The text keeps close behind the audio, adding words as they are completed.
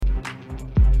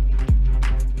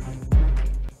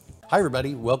Hi,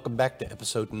 everybody. Welcome back to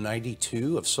episode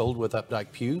 92 of Sold with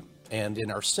Updike Pew. And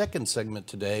in our second segment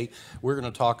today, we're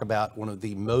going to talk about one of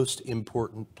the most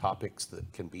important topics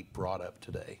that can be brought up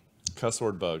today. Cuss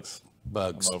word bugs.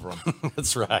 Bugs. I'm over them.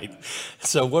 That's right.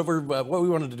 So what we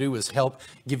wanted to do is help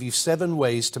give you 7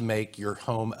 ways to make your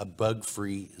home a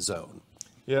bug-free zone.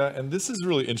 Yeah, and this is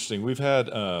really interesting. We've had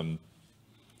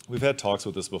talks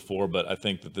with this before, but I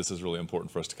think that this is really important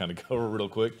for us to kind of go over real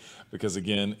quick because,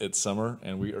 again, it's summer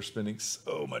and we are spending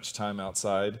so much time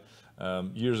outside.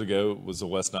 Years ago, it was the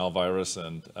West Nile virus,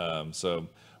 and so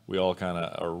we all kind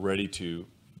of are ready to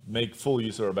make full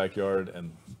use of our backyard,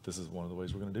 and this is one of the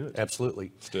ways we're going to do it.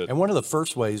 Absolutely. Let's do it. And one of the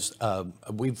first ways,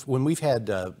 when we've had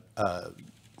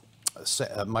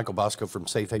Michael Bosco from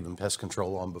Safe Haven Pest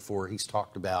Control on before, he's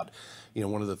talked about,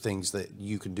 one of the things that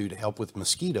you can do to help with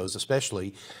mosquitoes,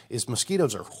 especially, is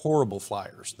mosquitoes are horrible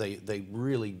flyers. They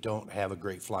really don't have a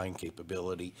great flying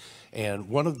capability. And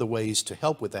one of the ways to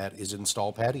help with that is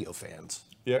install patio fans.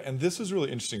 Yeah, and this is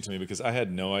really interesting to me because I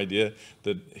had no idea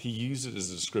that he used it as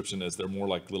a description as they're more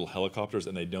like little helicopters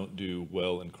and they don't do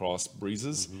well in cross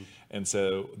breezes. Mm-hmm. And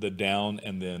so the down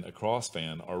and then a cross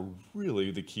fan are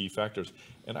really the key factors.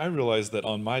 And I realized that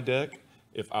on my deck,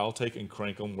 if I'll take and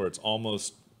crank them where it's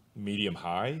almost medium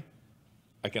high,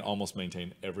 I can almost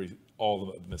maintain all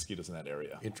the mosquitoes in that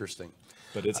area. Interesting.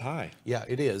 But it's high. Yeah,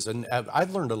 it is. And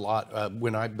I've learned a lot.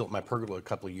 When I built my pergola a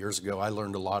couple of years ago, I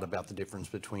learned a lot about the difference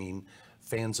between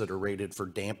fans that are rated for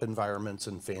damp environments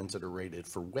and fans that are rated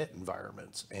for wet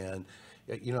environments. And,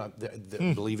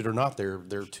 believe it or not, they're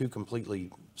 2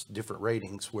 completely different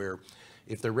ratings, where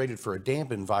if they're rated for a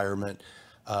damp environment,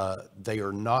 they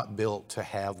are not built to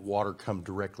have water come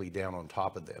directly down on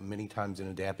top of them. Many times in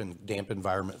a damp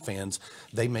environment, fans,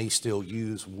 they may still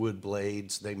use wood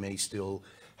blades. They may still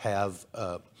have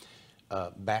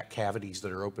back cavities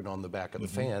that are open on the back of the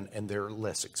fan, and they're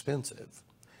less expensive.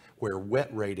 Where wet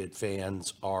rated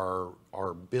fans are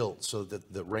built so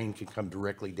that the rain can come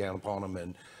directly down upon them,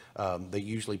 and they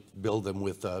usually build them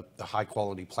with the high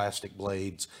quality plastic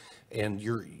blades. And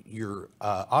your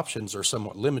options are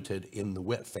somewhat limited in the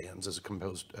wet fans as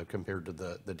compared to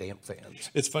the damp fans.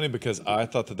 It's funny because I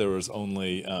thought that there was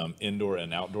only indoor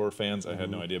and outdoor fans. I had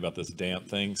no idea about this damp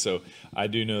thing. So I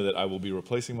do know that I will be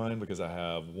replacing mine because I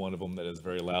have one of them that is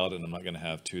very loud, and I'm not going to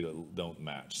have 2 that don't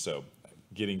match. So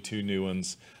getting 2 new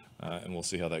ones. And we'll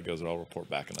see how that goes, and I'll report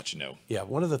back and let you know. Yeah,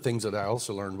 one of the things that I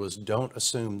also learned was don't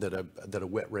assume that a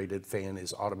wet-rated fan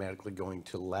is automatically going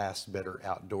to last better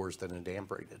outdoors than a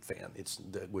damp-rated fan.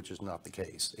 Which is not the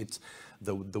case. It's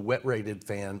the wet-rated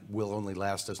fan will only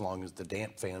last as long as the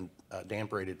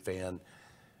damp-rated fan,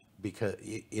 because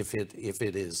if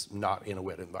it is not in a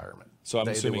wet environment. So I'm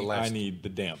assuming I need the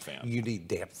damp fan. You need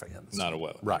damp fans, not a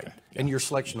wet one. Right? Okay. Yeah. And your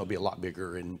selection will be a lot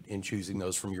bigger in choosing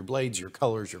those from your blades, your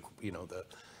colors,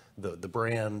 the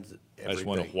brand, everything. I just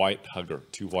want a white hugger,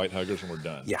 2 white huggers, and we're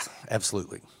done. Yeah,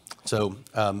 absolutely. So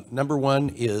number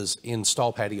 1 is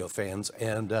install patio fans.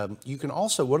 And you can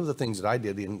also, one of the things that I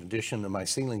did in addition to my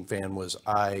ceiling fan was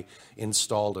I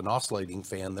installed an oscillating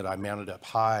fan that I mounted up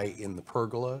high in the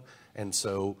pergola. And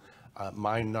so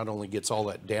mine not only gets all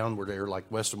that downward air like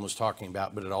Weston was talking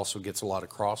about, but it also gets a lot of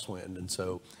crosswind. And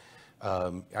so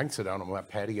I can sit out on my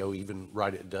patio even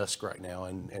right at dusk right now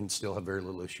and still have very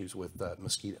little issues with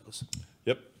mosquitoes.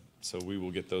 Yep. So we will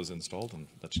get those installed and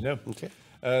let you know. Okay.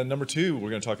 Number 2,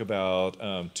 we're going to talk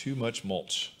about too much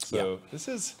mulch. So This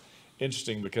is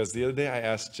interesting because the other day I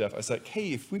asked Jeff, I was like,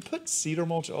 hey, if we put cedar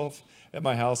mulch off at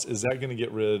my house, is that going to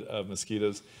get rid of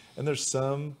mosquitoes? And there's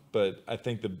some, but I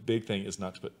think the big thing is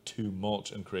not to put too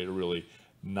mulch and create a really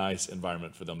nice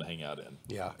environment for them to hang out in.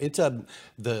 Yeah, it's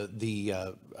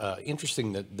the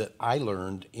interesting that I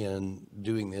learned in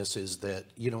doing this is that,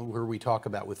 where we talk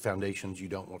about with foundations, you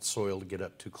don't want soil to get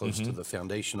up too close to the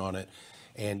foundation on it,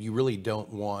 and you really don't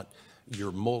want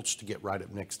your mulch to get right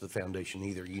up next to the foundation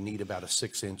either. You need about a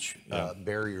 6-inch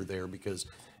barrier there because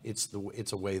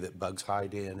it's a way that bugs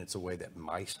hide in, it's a way that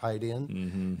mice hide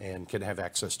in, and can have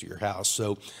access to your house.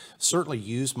 So certainly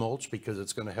use mulch because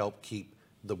it's going to help keep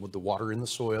the water in the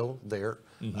soil there.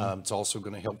 It's also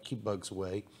going to help keep bugs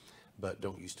away, but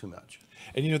don't use too much.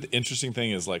 And the interesting thing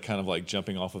is kind of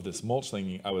jumping off of this mulch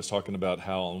thing, I was talking about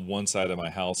how on one side of my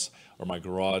house or my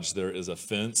garage there is a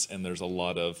fence and there's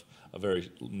a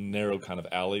very narrow kind of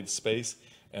alley space,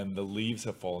 and the leaves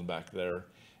have fallen back there.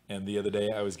 And the other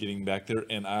day I was getting back there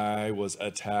and I was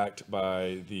attacked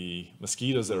by the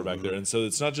mosquitoes that are back there. And so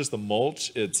it's not just the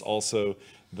mulch, it's also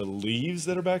the leaves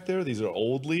that are back there. These are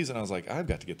old leaves. And I was like, I've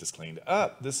got to get this cleaned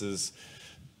up. This is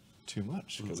too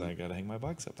much because I got to hang my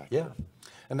bikes up back Yeah. there.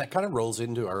 And that kind of rolls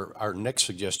into our next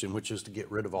suggestion, which is to get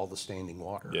rid of all the standing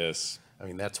water. Yes. I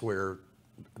mean, that's where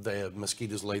the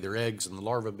mosquitoes lay their eggs and the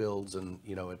larva builds. And,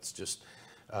 it's just,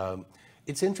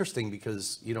 it's interesting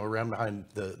because, around behind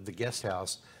the guest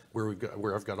house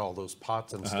where I've got all those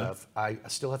pots and stuff, I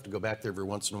still have to go back there every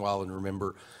once in a while and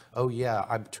remember, oh yeah,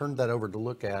 I've turned that over to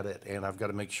look at it and I've got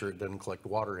to make sure it doesn't collect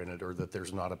water in it, or that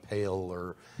there's not a pail,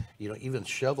 or, even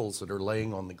shovels that are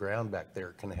laying on the ground back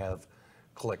there can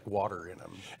collect water in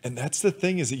them. And that's the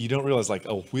thing, is that you don't realize, like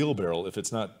a wheelbarrow, if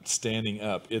it's not standing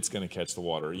up, it's going to catch the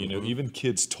water. Even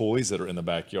kids' toys that are in the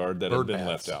backyard that have been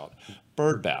left out.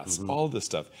 Bird baths, all this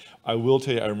stuff. I will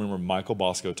tell you, I remember Michael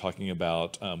Bosco talking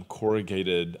about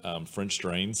corrugated French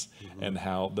drains and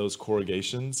how those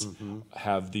corrugations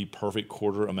have the perfect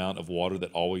quarter amount of water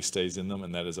that always stays in them,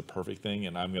 and that is a perfect thing.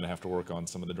 And I'm going to have to work on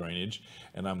some of the drainage.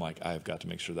 And I'm like, I've got to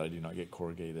make sure that I do not get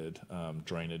corrugated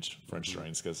drainage French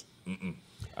drains, because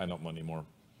I don't want any more.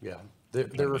 Yeah.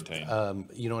 There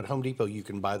at Home Depot, you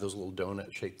can buy those little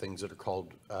donut-shaped things that are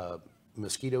called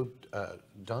mosquito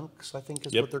dunks, I think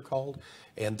is what they're called.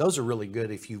 And those are really good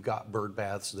if you've got bird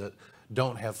baths that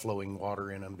don't have flowing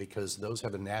water in them, because those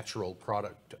have a natural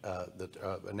product,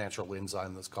 a natural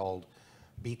enzyme that's called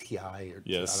BTI, or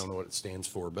I don't know what it stands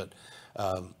for, but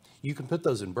you can put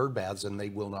those in bird baths and they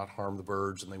will not harm the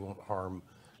birds and they won't harm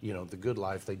the good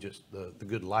life. They just, the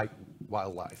good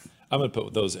wildlife. I'm going to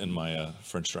put those in my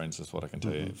French drains, is what I can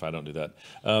tell you, if I don't do that.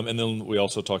 And then we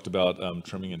also talked about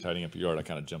trimming and tidying up your yard. I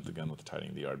kind of jumped the gun with the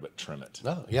tidying the yard, but trim it.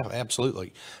 Oh, yeah,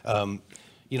 absolutely.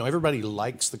 Everybody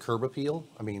likes the curb appeal.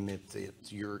 I mean,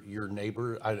 it's your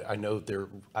neighbor. I know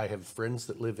I have friends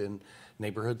that live in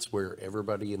neighborhoods where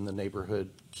everybody in the neighborhood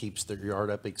keeps their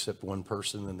yard up except one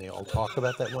person, and they all talk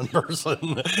about that one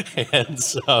person. And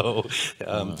so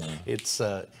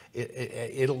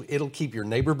it'll keep your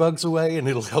neighbor bugs away, and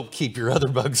it'll help keep your other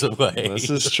bugs away. This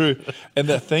is true. And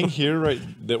that thing here, right,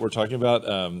 that we're talking about,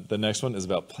 the next one is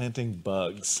about planting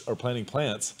bugs, or planting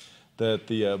plants that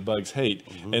the bugs hate.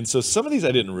 And so some of these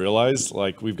I didn't realize,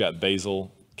 like we've got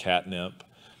basil, catnip,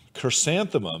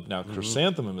 chrysanthemum. Now,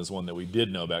 chrysanthemum is one that we did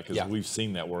know about, because we've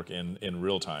seen that work in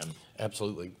real time.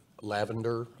 Absolutely.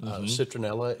 Lavender,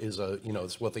 citronella is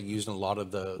it's what they use in a lot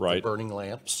of the burning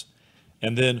lamps.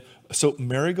 And then, so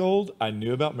marigold, I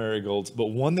knew about marigolds, but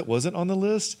one that wasn't on the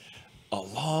list, a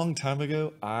long time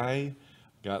ago, I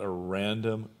got a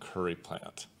random curry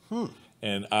plant.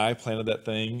 And I planted that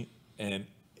thing, and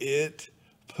it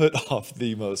put off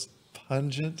the most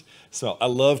pungent smell. I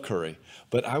love curry,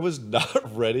 but I was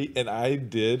not ready, and I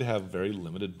did have very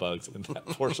limited bugs in that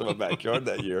portion of my backyard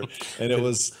that year. And it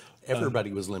was...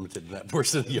 Everybody was limited in that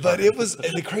portion of the yard. But it was,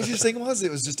 and the craziest thing was,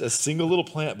 it was just a single little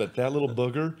plant, but that little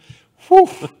booger, whew,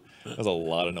 that was a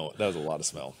lot of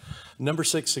smell. Number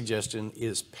 6 suggestion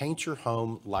is paint your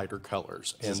home lighter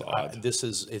colors. This is odd.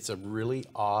 It's a really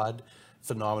odd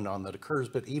phenomenon that occurs,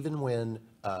 but even when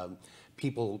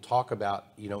people talk about,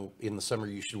 in the summer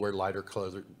you should wear lighter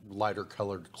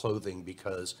colored clothing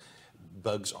because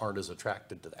bugs aren't as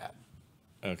attracted to that.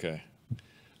 Okay.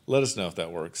 Let us know if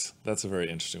that works. That's a very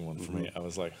interesting one for me. I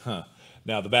was like,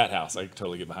 Now the bat house, I can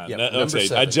totally get behind.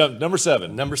 I jumped number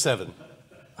 7. Number 7.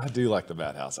 I do like the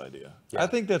bat house idea. I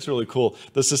think that's really cool.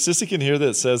 The statistic in here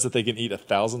that says that they can eat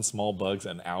 1,000 small bugs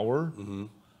an hour.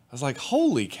 I was like,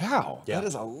 holy cow, that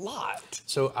is a lot.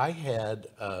 So I had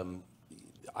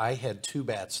 2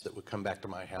 bats that would come back to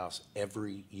my house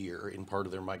every year in part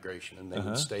of their migration, and they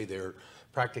would stay there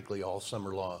practically all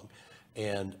summer long.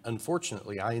 And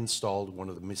unfortunately, I installed one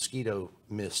of the mosquito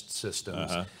mist systems,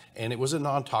 and it was a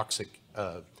non-toxic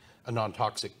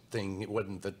thing. It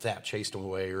wasn't that chased them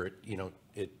away, or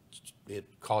it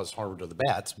caused harm to the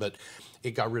bats, but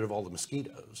it got rid of all the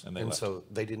mosquitoes, and so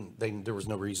there was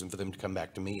no reason for them to come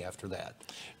back to me after that.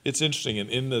 It's interesting, and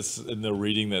in the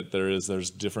reading that there's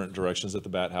different directions that the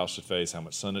bat house should face, how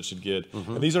much sun it should get,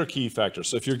 and these are key factors.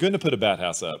 So if you're going to put a bat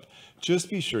house up,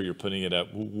 just be sure you're putting it up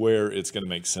where it's going to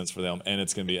make sense for them, and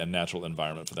it's going to be a natural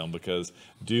environment for them, because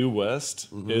due west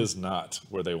is not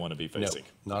where they want to be facing.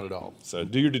 No, not at all. So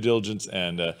do your due diligence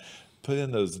and put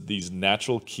in these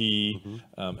natural key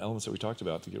elements that we talked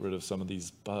about to get rid of some of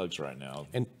these bugs right now.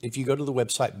 And if you go to the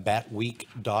website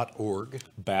batweek.org,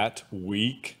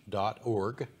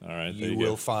 batweek.org, all right, you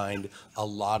will find a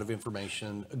lot of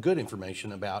information, good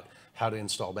information about how to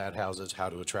install bat houses, how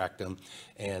to attract them.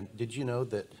 And did you know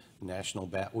that National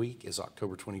Bat Week is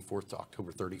October 24th to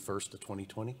October 31st of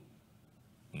 2020?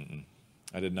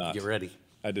 I did not. Get ready.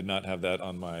 I did not have that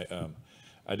on my.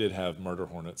 I did have murder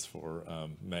hornets for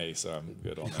May, so I'm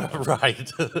good on that one.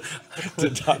 Right.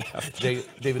 Did not have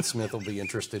David Smith will be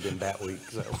interested in Bat Week.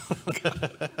 So.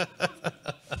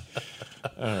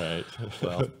 All right.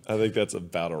 Well, I think that's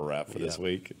about a wrap for this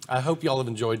week. I hope y'all have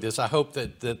enjoyed this. I hope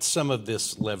that some of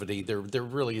this levity, there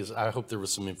really is, I hope there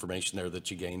was some information there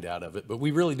that you gained out of it. But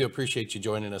we really do appreciate you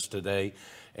joining us today,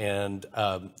 and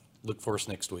look for us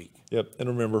next week. Yep. And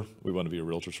remember, we want to be a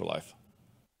Realtors for Life.